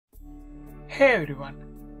Hey everyone,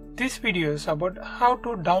 this video is about how to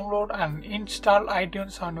download and install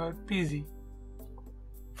iTunes on your PC.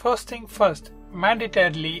 First thing first,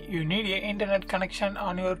 mandatorily you need an internet connection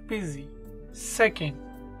on your PC. Second,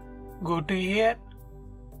 go to here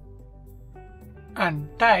and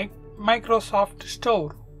type Microsoft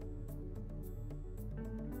Store.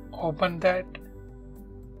 Open that.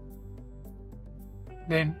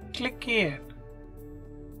 Then click here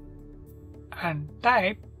and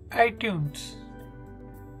type iTunes.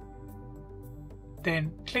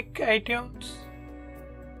 Then click iTunes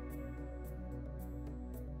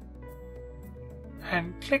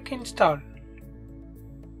and click install.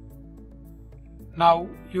 Now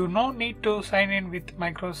you no need to sign in with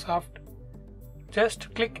Microsoft.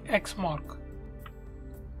 Just click X mark.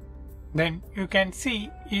 Then you can see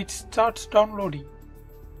it starts downloading.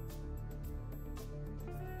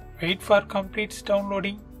 Wait for completes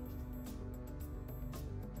downloading.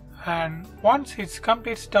 And once it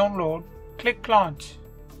completes download, click launch.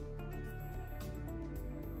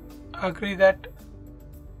 Agree that.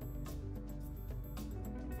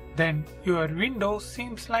 Then your window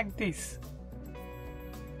seems like this.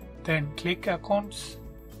 Then click accounts,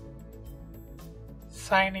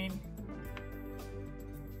 sign in,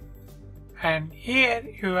 and here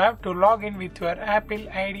you have to log in with your Apple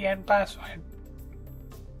ID and password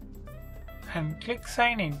and click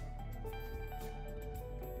sign in.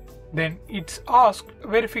 Then it's asked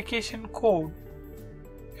verification code.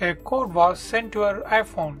 A code was sent to your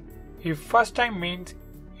iPhone. If first time means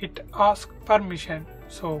it asks permission,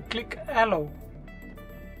 so click allow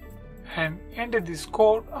and enter this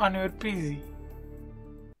code on your PC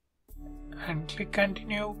and click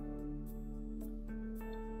continue.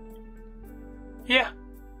 Yeah,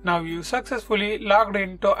 now you successfully logged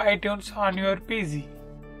into iTunes on your PC.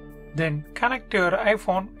 Then connect your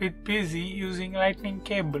iPhone with PC using lightning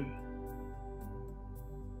cable.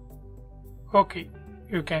 Okay,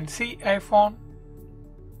 you can see iPhone.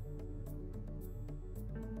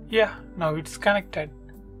 Yeah, now it's connected.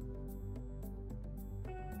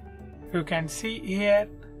 You can see here.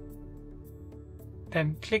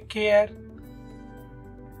 Then click here.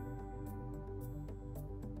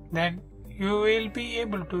 Then you will be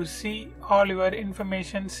able to see all your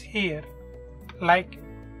informations here, like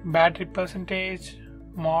battery percentage,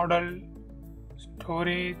 model,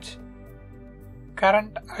 storage,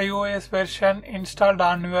 current iOS version installed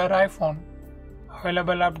on your iPhone,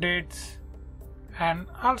 available updates, and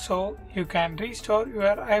also you can restore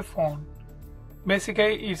your iPhone.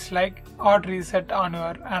 Basically it's like hard reset on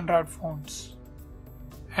your Android phones.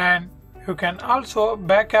 And you can also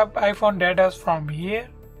back up iPhone data from here.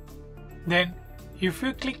 Then if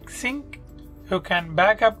you click sync, you can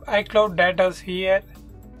back up iCloud data here.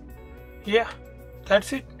 Yeah,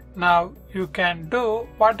 that's it. Now you can do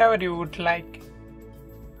whatever you would like.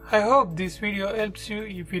 I hope this video helps you.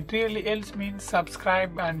 If it really helps me,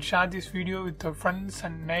 subscribe and share this video with your friends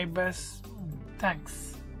and neighbors.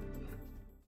 Thanks.